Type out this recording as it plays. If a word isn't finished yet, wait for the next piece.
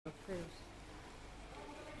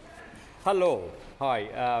Hello,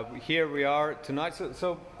 hi. Here we are tonight.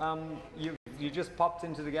 You just popped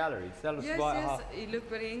into the gallery. Tell us Yes, how. it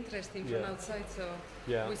looked very interesting from outside. So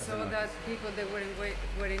Yeah, we saw that people they weren't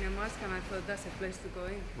wearing a mask, and I thought that's a place to go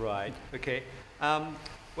in. Right. Okay.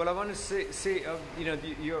 Well, I want to see.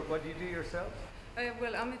 What do you do yourself?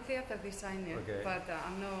 Well, I'm a theater designer, Okay. but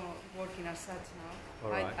I'm not working as such now.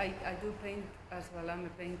 All right. I do paint as well. I'm a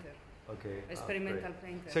painter. Okay. Experimental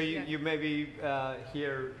painter. So you may be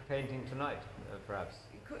here painting tonight, perhaps.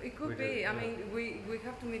 It could be. I mean, we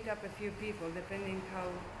have to meet up a few people depending how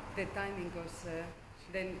the timing goes.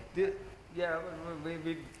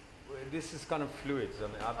 This is kind of fluid. I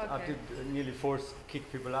mean, I have to nearly kick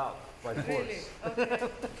people out by force. Really? Okay.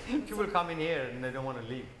 People come in here and they don't want to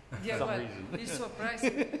leave for some reason. It's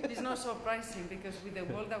surprising. It's not surprising because with the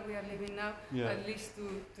world that we are living now, at least to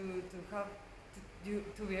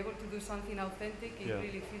be able to do something authentic, it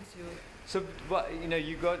really feels you. So,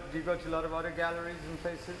 you go to a lot of other galleries and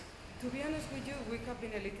places? To be honest with you, we have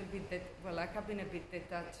been a little bit, I have been a bit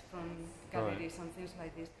detached from galleries and things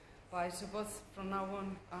like this. But I suppose from now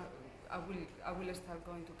on, I will start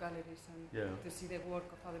going to galleries and to see the work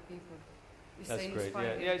of other people. That's great.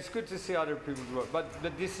 Yeah, it's good to see other people's work. But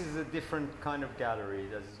this is a different kind of gallery.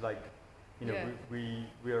 That's like, we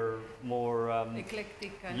are more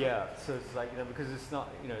eclectic. So it's like because it's not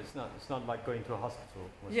like going to a hospital.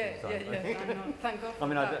 I know. Thank God. I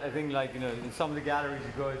mean, I think like in some of the galleries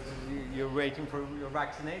you go, you're waiting for your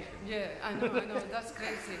vaccination. Yeah, I know. That's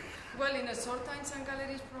crazy. Well, in a short time, some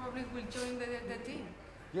galleries probably will join the team.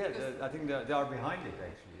 Yeah, I think they are behind it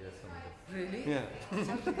actually. Really? Yeah.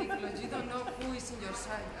 Sounds ridiculous. You don't know who is in your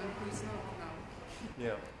side and who is not now.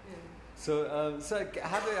 Yeah. So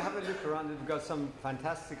have a look around. We've got some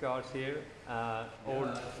fantastic art here, all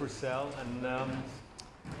for sale, and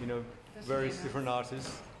various different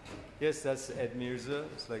artists. Yes, that's Ed Mirza.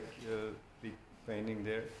 It's like a big painting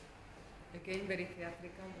there. Again, very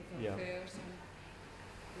theatrical with affairs.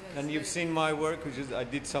 And you've seen my work, which is I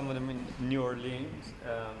did some of them in New Orleans.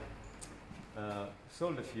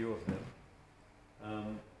 Sold a few of them,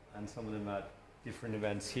 and some of them at different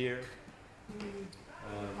events here.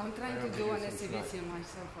 I'm trying to do an exhibition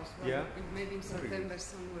myself as well. Yeah? Maybe in September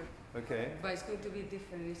somewhere. Okay. But it's going to be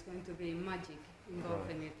different. It's going to be magic involved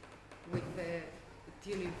in it, with the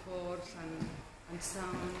tuning forks and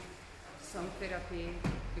sound therapy,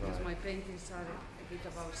 because my paintings are a bit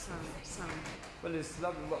about sound. Well, it's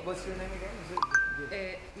lovely. What's your name again? Is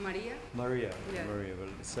it? Maria. Maria. Yeah. Maria. Well,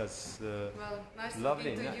 that's nice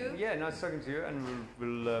lovely. Talking to you. Yeah, nice talking to you. And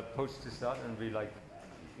we'll post this out and be like,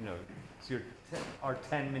 it's our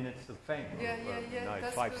 10 minutes of fame. Yeah. No,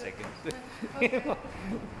 That's 5 good. seconds. Okay.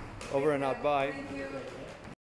 Over and out. Bye. Thank you.